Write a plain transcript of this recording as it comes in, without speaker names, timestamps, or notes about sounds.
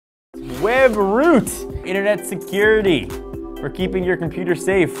Webroot, internet security for keeping your computer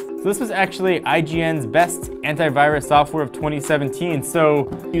safe. So this was actually IGN's best antivirus software of 2017. So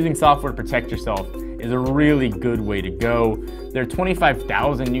using software to protect yourself is a really good way to go. There are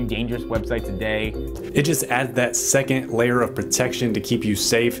 25,000 new dangerous websites a day. It just adds that second layer of protection to keep you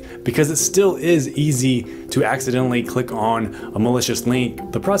safe, because it still is easy to accidentally click on a malicious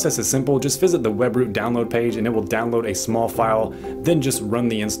link. The process is simple. Just visit the Webroot download page and it will download a small file, then just run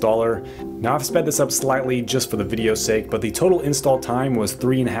the installer. Now I've sped this up slightly just for the video's sake, but the total install time was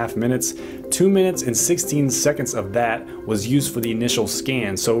 3.5 minutes. 2 minutes and 16 seconds of that was used for the initial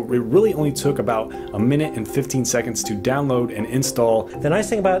scan. So it really only took about 1 minute and 15 seconds to download and install. The nice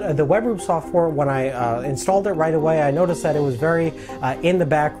thing about the Webroot software, when I installed it right away, I noticed that it was very in the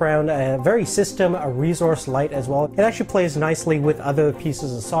background, very system resource light as well. It actually plays nicely with other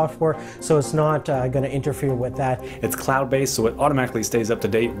pieces of software, so it's not going to interfere with that. It's cloud-based, so it automatically stays up to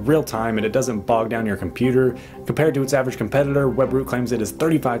date real time, and it doesn't bog down your computer. Compared to its average competitor, Webroot claims it is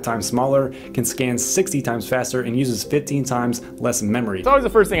 35 times smaller, can scan 60 times faster, and uses 15 times less memory. It's always the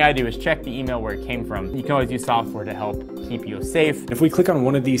first thing I do is check the email where it came from. You can always use software to help keep you safe. If we click on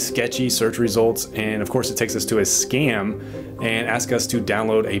one of these sketchy search results, and of course it takes us to a scam and asks us to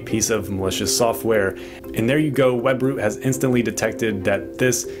download a piece of malicious software, and there you go, Webroot has instantly detected that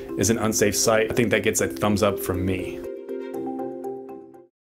this is an unsafe site. I think that gets a thumbs up from me.